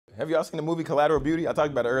Have y'all seen the movie Collateral Beauty? I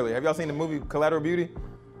talked about it earlier. Have y'all seen the movie Collateral Beauty?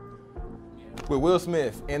 With Will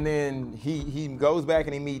Smith, and then he goes back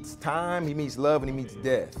and he meets time, he meets love, and he meets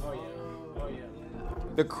death. Oh yeah, oh yeah.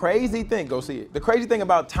 The crazy thing, go see it. The crazy thing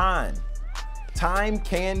about time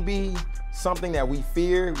can be something that we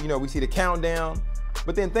fear. You know, we see the countdown,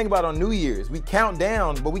 but then think about on New Year's, we count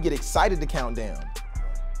down, but we get excited to count down,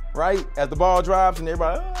 right? As the ball drops and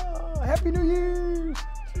everybody, oh, Happy New Year's.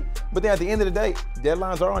 But then at the end of the day,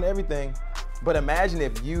 deadlines are on everything. But imagine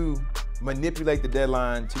if you manipulate the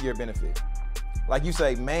deadline to your benefit. Like you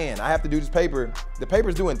say, man, I have to do this paper. The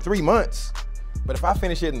paper's due in 3 months. But if I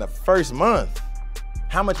finish it in the first month,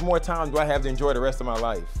 how much more time do I have to enjoy the rest of my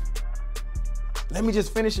life? Let me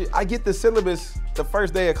just finish it. I get the syllabus the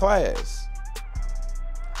first day of class.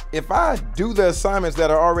 If I do the assignments that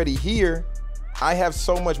are already here, I have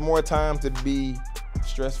so much more time to be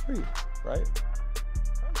stress-free, right?